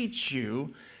beseech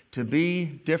you to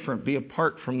be different, be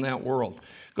apart from that world.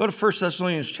 Go to 1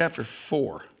 Thessalonians chapter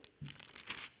 4.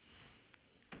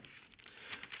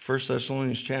 1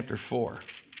 Thessalonians chapter 4.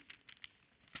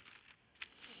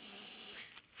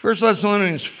 1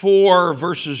 Thessalonians 4,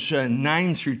 verses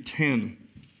 9 through 10.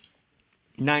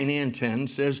 9 and 10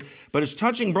 says, but as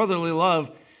touching brotherly love,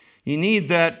 you need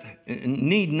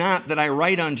not that I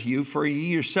write unto you, for ye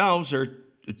yourselves are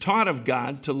taught of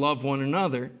God to love one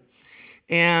another.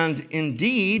 And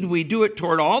indeed, we do it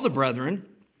toward all the brethren,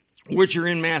 which are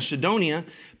in Macedonia,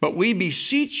 but we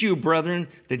beseech you, brethren,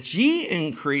 that ye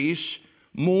increase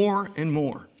more and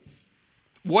more.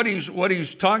 What he's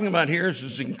talking about here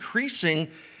is increasing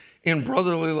in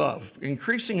brotherly love,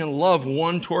 increasing in love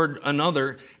one toward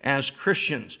another as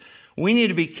Christians. We need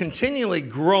to be continually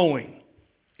growing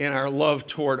in our love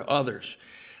toward others.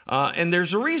 And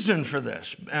there's a reason for this.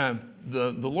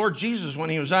 The Lord Jesus, when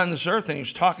he was on this earth and he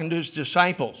was talking to his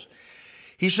disciples,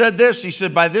 he said this, he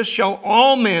said, by this shall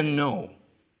all men know,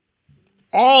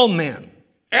 all men,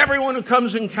 everyone who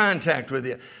comes in contact with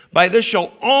you, by this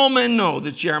shall all men know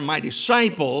that ye are my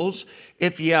disciples,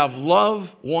 if ye have love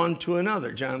one to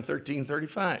another. John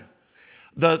 13:35.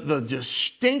 The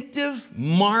distinctive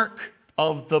mark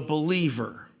of the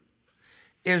believer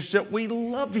is that we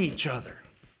love each other.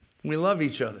 We love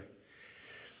each other.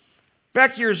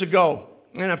 Back years ago,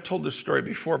 and I've told this story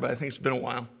before, but I think it's been a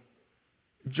while,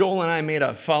 Joel and I made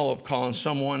a follow-up call on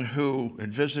someone who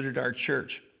had visited our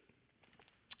church.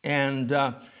 And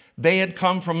they had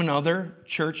come from another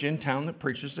church in town that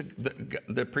preaches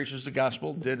the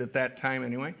gospel, did at that time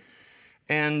anyway.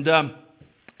 And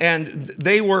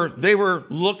they were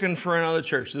looking for another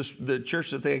church. The church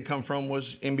that they had come from was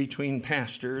in between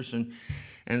pastors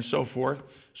and so forth.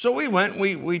 So we went,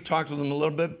 we talked to them a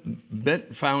little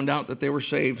bit, found out that they were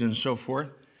saved and so forth.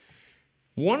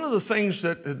 One of the things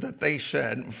that they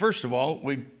said, first of all,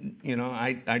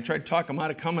 I tried to talk them out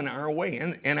of coming our way,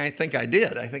 and I think I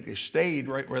did. I think they stayed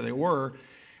right where they were,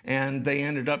 and they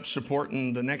ended up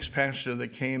supporting the next pastor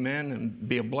that came in and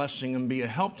be a blessing and be a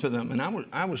help to them, and I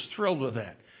was thrilled with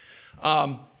that.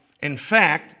 In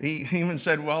fact, he even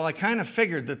said, well, I kind of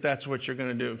figured that that's what you're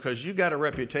going to do because you got a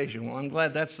reputation. Well, I'm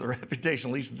glad that's the reputation,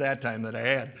 at least at that time, that I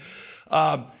had.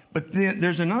 But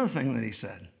there's another thing that he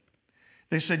said.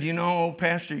 They said,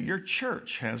 Pastor, your church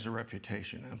has a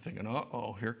reputation. I'm thinking,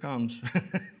 uh-oh, here it comes.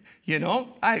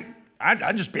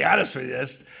 I'd just be honest with you.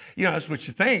 That's what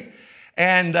you think.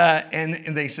 And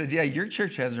they said, yeah, your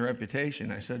church has a reputation.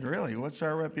 I said, really? What's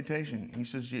our reputation? He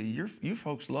says, yeah, you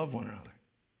folks love one another.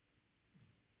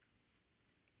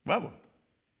 Well,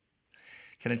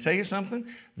 can I tell you something?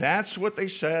 That's what they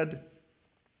said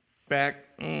back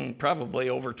probably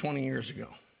over 20 years ago.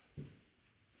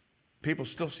 People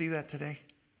still see that today.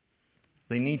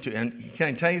 They need to. And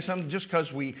can I tell you something? Just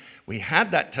because we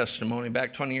had that testimony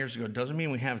back 20 years ago doesn't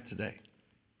mean we have it today.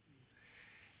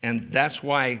 And that's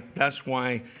why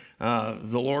the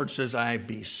Lord says, I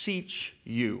beseech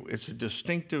you. It's a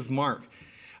distinctive mark.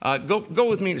 Go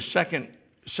with me to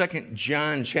 2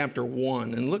 John chapter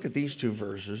 1 and look at these two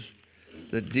verses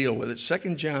that deal with it.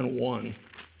 2 John 1.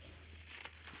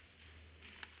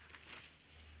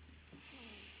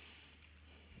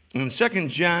 In 2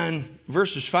 John,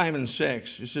 verses 5 and 6,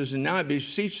 it says, and now I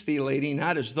beseech thee, lady,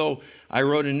 not as though I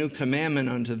wrote a new commandment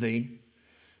unto thee,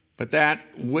 but that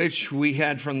which we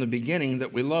had from the beginning,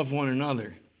 that we love one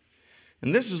another.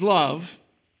 And this is love,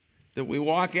 that we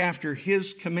walk after his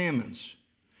commandments.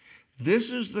 This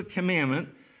is the commandment,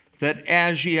 that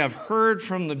as ye have heard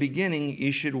from the beginning,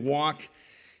 ye should walk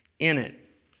in it.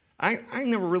 I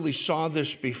never really saw this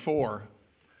before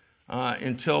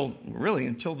until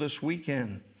this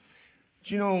weekend.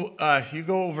 You know, you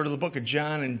go over to the book of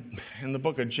John, and in the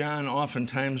book of John,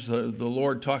 oftentimes the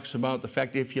Lord talks about the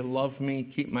fact that if you love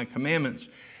me, keep my commandments.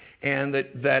 And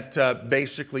that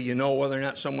basically you know whether or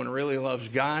not someone really loves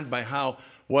God by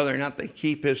whether or not they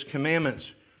keep his commandments.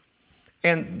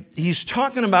 And he's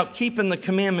talking about keeping the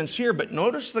commandments here, but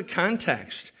notice the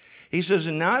context. He says,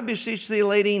 and now I beseech thee,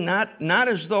 lady, not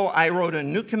as though I wrote a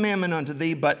new commandment unto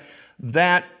thee, but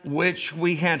that which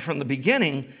we had from the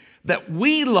beginning, that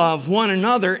we love one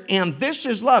another, and this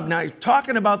is love. Now he's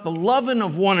talking about the loving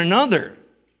of one another,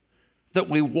 that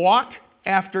we walk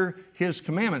after his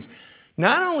commandments.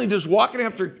 Not only does walking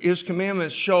after his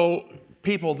commandments show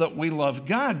people that we love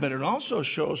God, but it also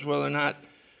shows whether or not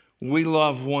we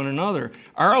love one another.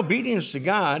 Our obedience to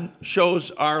God shows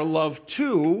our love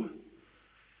to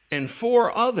and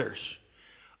for others.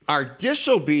 Our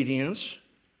disobedience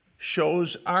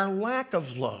shows our lack of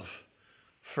love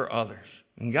for others.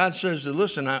 And God says,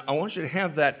 listen, I want you to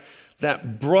have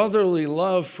that brotherly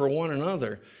love for one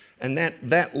another, and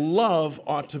that love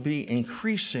ought to be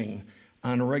increasing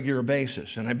on a regular basis.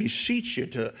 And I beseech you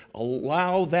to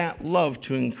allow that love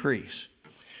to increase.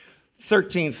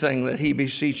 13th thing that he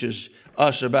beseeches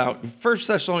us about, 1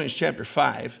 Thessalonians chapter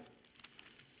 5.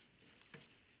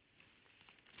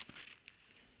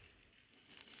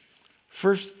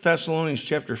 1 Thessalonians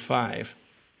chapter 5.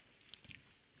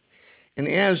 And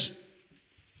as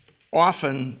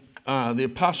often the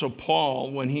Apostle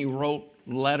Paul, when he wrote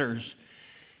letters,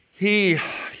 he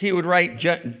would write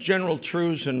general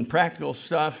truths and practical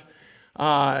stuff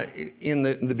in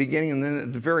the beginning, and then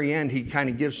at the very end he kind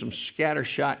of gives some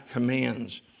scattershot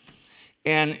commands.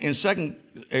 And in 1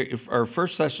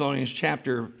 Thessalonians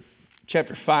chapter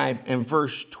 5 and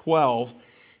verse 12,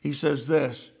 he says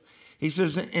this. He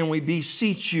says, and we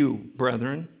beseech you,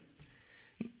 brethren.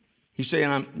 He's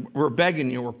saying, we're begging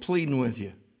you, we're pleading with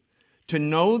you, to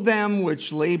know them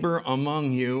which labor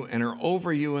among you and are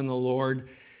over you in the Lord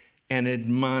and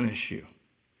admonish you.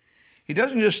 He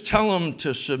doesn't just tell them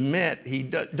to submit. He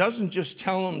doesn't just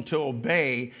tell them to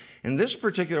obey. In this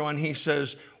particular one, he says,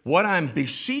 what I'm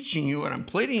beseeching you, what I'm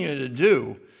pleading you to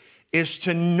do, is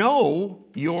to know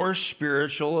your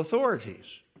spiritual authorities.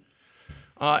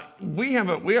 We have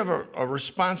a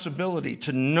responsibility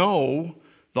to know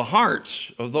the hearts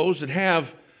of those that have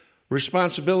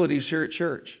responsibilities here at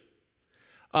church.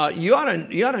 You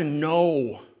ought to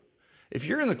know, if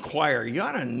you're in the choir, you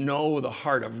ought to know the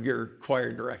heart of your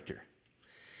choir director.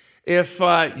 If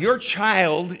your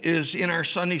child is in our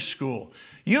Sunday school,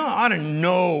 you ought to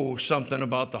know something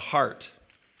about the heart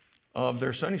of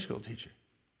their Sunday school teacher.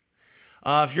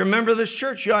 If you're a member of this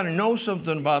church, you ought to know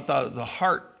something about the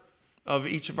heart of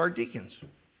each of our deacons.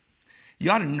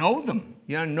 You ought to know them.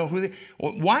 You ought to know who they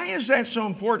are. Why is that so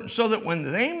important? So that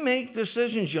when they make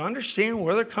decisions, you understand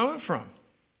where they're coming from.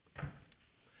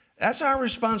 That's our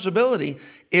responsibility,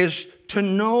 is to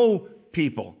know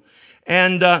people.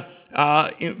 And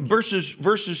in verses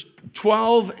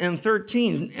 12 and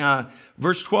 13,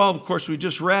 verse 12, of course, we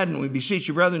just read, and we beseech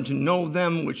you, brethren, to know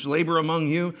them which labor among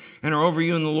you and are over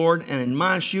you in the Lord and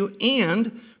admonish you.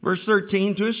 And verse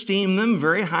 13, to esteem them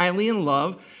very highly in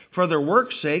love for their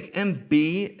work's sake and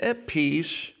be at peace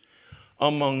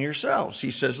among yourselves.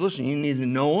 He says, listen, you need to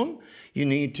know them. You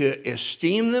need to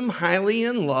esteem them highly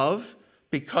in love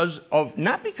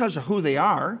not because of who they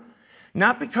are,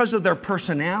 not because of their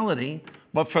personality,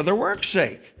 but for their work's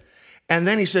sake. And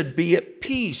then he said, be at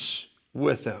peace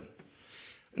with them.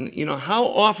 You know, how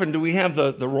often do we have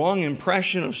the wrong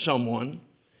impression of someone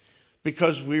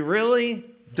because we really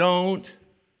don't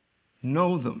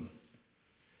know them?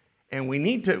 And we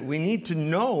need to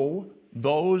know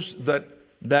those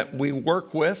that we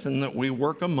work with and that we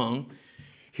work among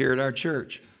here at our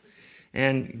church.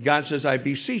 And God says, I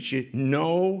beseech you,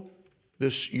 know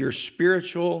your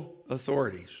spiritual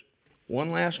authorities.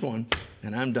 One last one,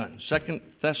 and I'm done. 2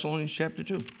 Thessalonians chapter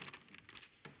 2.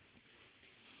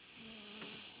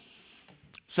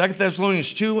 2 Thessalonians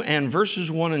 2 and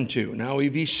verses 1 and 2. Now we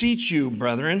beseech you,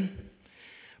 brethren,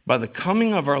 by the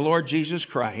coming of our Lord Jesus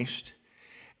Christ,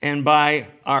 and by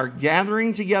our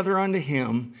gathering together unto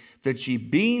him, that ye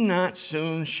be not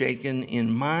soon shaken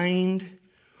in mind,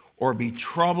 or be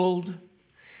troubled,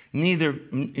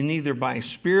 neither by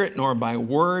spirit, nor by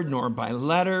word, nor by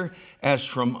letter, as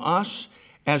from us,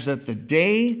 as that the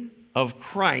day of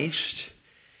Christ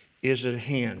is at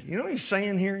hand. You know what he's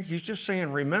saying here? He's just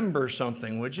saying, remember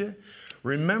something, would you?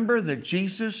 Remember that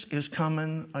Jesus is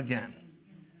coming again.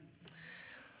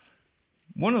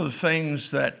 One of the things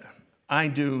that I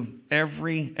do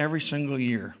every single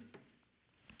year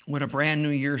when a brand new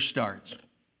year starts,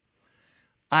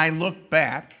 I look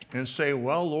back and say,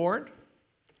 well, Lord,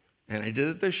 and I did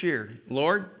it this year,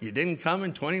 Lord, you didn't come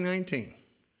in 2019,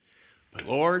 but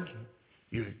Lord,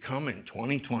 you could come in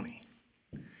 2020.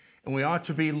 And we ought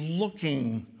to be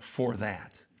looking for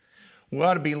that. We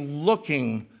ought to be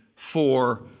looking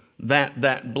for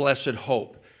that blessed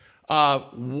hope.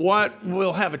 What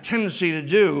we'll have a tendency to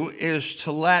do is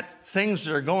to let things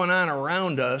that are going on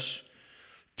around us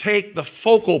take the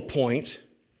focal point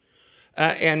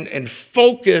and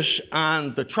focus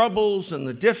on the troubles and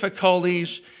the difficulties.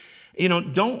 You know,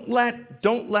 don't let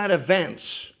events,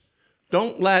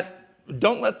 don't let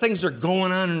things that are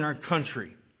going on in our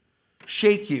country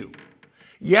shake you.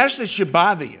 Yes, it should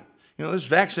bother you. You know, this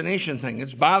vaccination thing,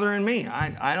 it's bothering me.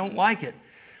 I don't like it.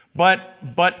 But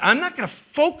I'm not going to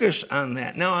focus on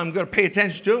that. Now, I'm going to pay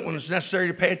attention to it when it's necessary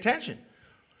to pay attention.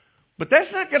 But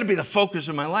that's not going to be the focus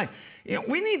of my life. You know,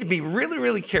 we need to be really,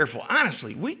 really careful.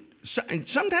 Honestly,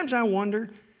 sometimes I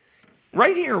wonder,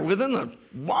 right here within the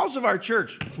walls of our church,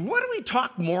 what do we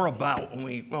talk more about when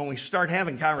we start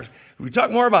having conversations? Do we talk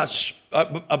more about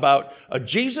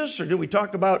Jesus, or do we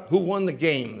talk about who won the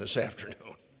game this afternoon?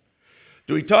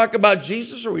 Do we talk about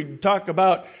Jesus, or we talk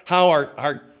about how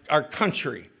our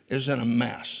country is in a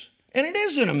mess? And it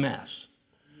is in a mess.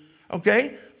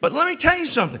 Okay? But let me tell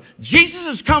you something.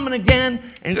 Jesus is coming again,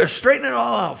 and he's going to straighten it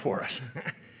all out for us.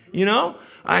 You know?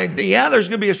 There's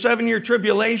going to be a 7-year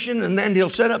tribulation, and then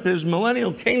he'll set up his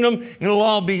millennial kingdom, and it'll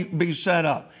all be set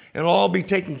up. It'll all be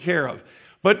taken care of.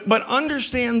 But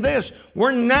understand this.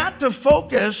 We're not to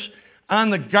focus on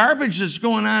the garbage that's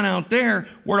going on out there.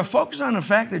 We're to focus on the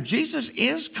fact that Jesus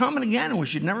is coming again, and we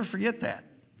should never forget that.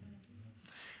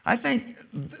 I think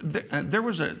there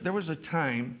was a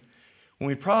time when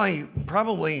we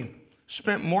probably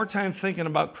spent more time thinking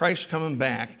about Christ coming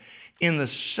back in the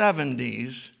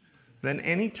 70s than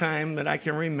any time that I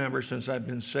can remember since I've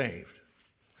been saved.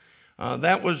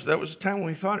 That was a time when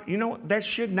we thought, you know what, that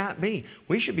should not be.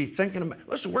 We should be thinking about,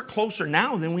 listen, we're closer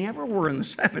now than we ever were in the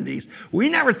 70s. We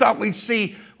never thought we'd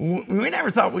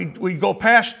go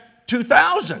past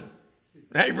 2000.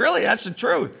 Really, that's the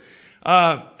truth.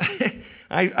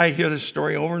 I hear this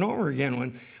story over and over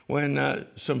again when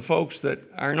some folks that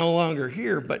are no longer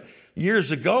here, but years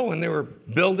ago when they were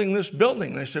building this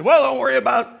building, they said, well, don't worry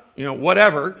about, you know,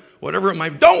 whatever it might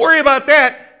be. Don't worry about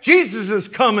that. Jesus is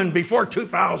coming before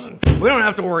 2000. We don't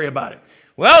have to worry about it.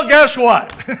 Well, guess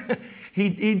what? He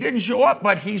didn't show up,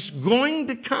 but he's going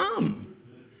to come.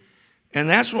 And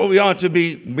that's what we ought to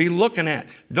be looking at.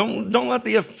 Don't let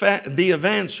the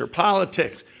events or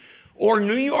politics or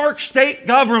New York State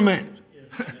government,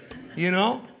 you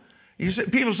know.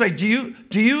 People say, do you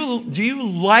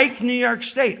like New York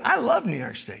State? I love New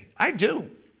York State. I do.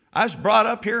 I was brought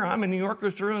up here. I'm a New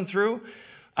Yorker through and through.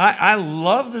 I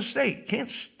love the state. Can't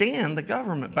stand the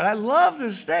government, but I love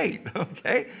the state.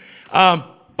 Okay,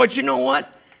 but you know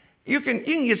what? You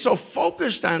can get so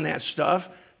focused on that stuff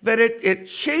that it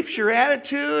shapes your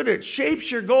attitude. It shapes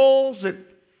your goals.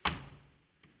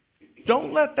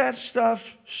 Don't let that stuff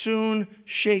soon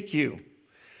shake you.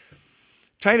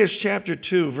 Titus chapter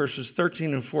 2, verses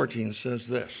 13 and 14 says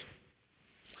this: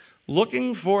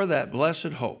 looking for that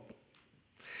blessed hope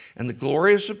and the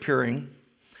glorious appearing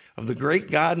of the great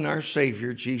God and our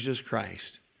Savior, Jesus Christ,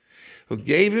 who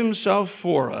gave himself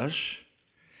for us,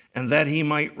 and that he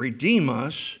might redeem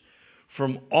us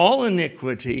from all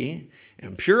iniquity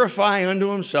and purify unto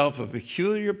himself a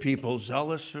peculiar people,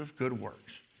 zealous of good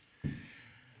works.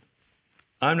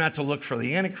 I'm not to look for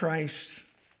the Antichrist.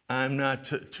 I'm not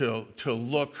to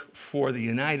look for the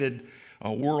united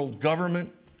world government.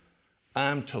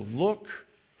 I'm to look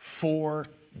for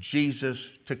Jesus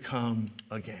to come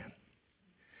again.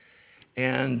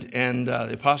 And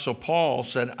the Apostle Paul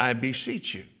said, I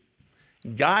beseech you.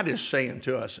 God is saying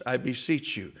to us, I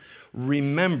beseech you,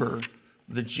 remember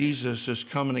that Jesus is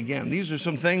coming again. These are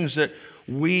some things that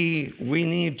we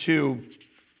need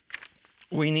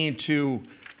to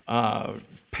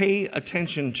pay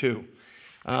attention to.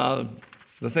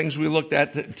 The things we looked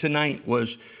at tonight was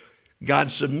God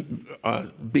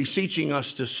beseeching us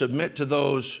to submit to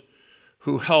those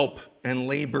who help and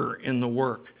labor in the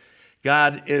work.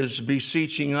 God is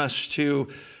beseeching us to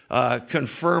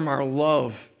confirm our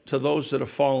love to those that have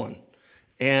fallen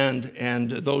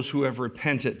and those who have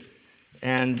repented,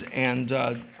 and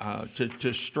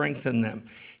to strengthen them.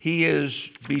 He is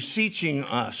beseeching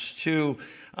us to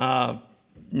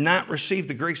not receive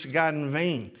the grace of God in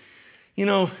vain. You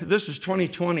know, this is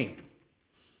 2020.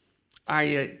 Are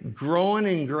you growing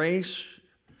in grace?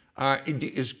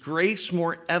 Is grace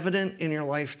more evident in your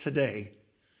life today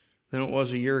than it was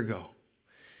a year ago?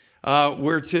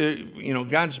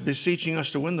 God's beseeching us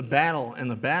to win the battle, and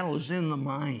the battle is in the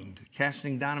mind,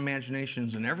 casting down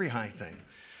imaginations and every high thing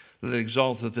that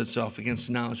exalteth itself against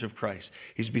the knowledge of Christ.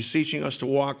 He's beseeching us to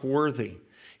walk worthy.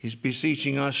 He's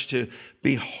beseeching us to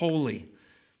be holy,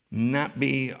 not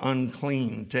be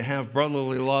unclean, to have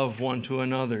brotherly love one to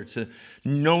another, to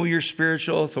know your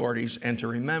spiritual authorities, and to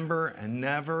remember and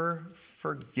never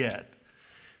forget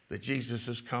that Jesus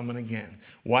is coming again.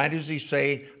 Why does he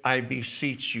say, I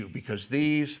beseech you? Because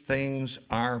these things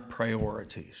are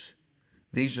priorities.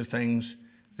 These are things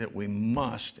that we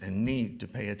must and need to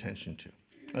pay attention to.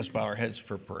 Let's bow our heads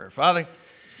for prayer. Father,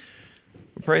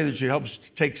 we pray that you help us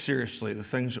to take seriously the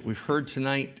things that we've heard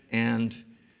tonight, and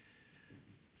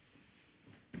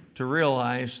to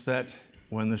realize that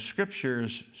when the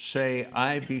scriptures say,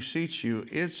 I beseech you,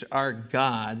 it's our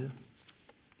God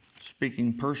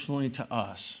speaking personally to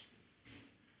us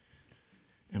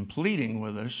and pleading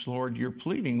with us. Lord, you're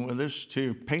pleading with us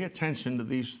to pay attention to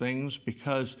these things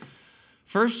because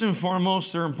first and foremost,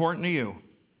 they're important to you.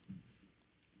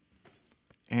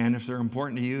 And if they're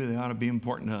important to you, they ought to be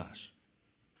important to us.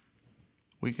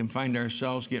 We can find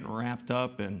ourselves getting wrapped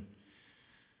up in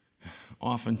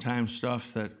oftentimes stuff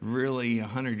that really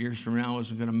 100 years from now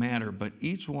isn't going to matter, but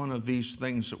each one of these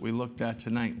things that we looked at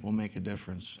tonight will make a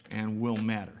difference and will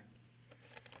matter.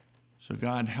 So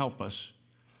God, help us.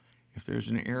 If there's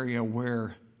an area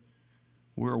where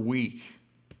we're weak,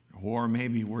 or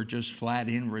maybe we're just flat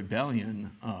in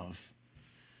rebellion of,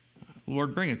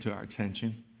 Lord, bring it to our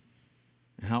attention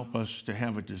and help us to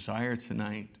have a desire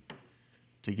tonight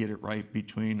to get it right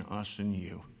between us and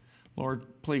you. Lord,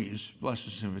 please bless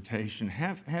this invitation.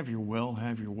 Have your will,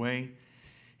 have your way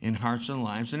in hearts and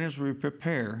lives. And as we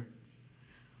prepare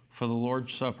for the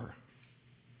Lord's Supper,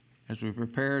 as we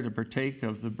prepare to partake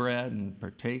of the bread and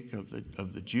partake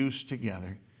of the juice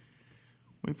together,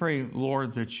 we pray,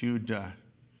 Lord, that you'd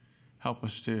help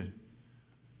us to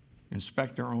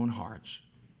inspect our own hearts.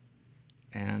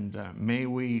 And may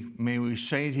we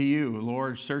say to you,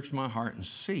 Lord, search my heart and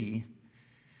see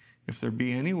if there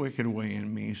be any wicked way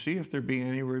in me, see if there be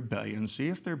any rebellion, see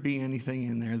if there be anything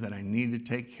in there that I need to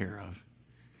take care of.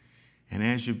 And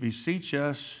as you beseech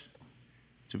us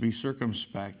to be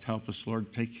circumspect, help us,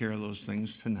 Lord, take care of those things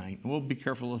tonight. And we'll be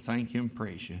careful to thank you and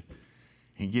praise you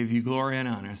and give you glory and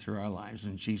honor through our lives.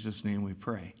 In Jesus' name we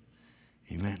pray.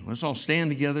 Amen. Let's all stand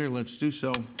together. Let's do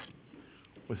so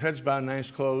with heads bowed and eyes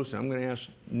closed. I'm going to ask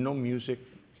no music,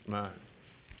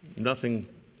 nothing,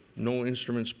 no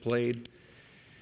instruments played.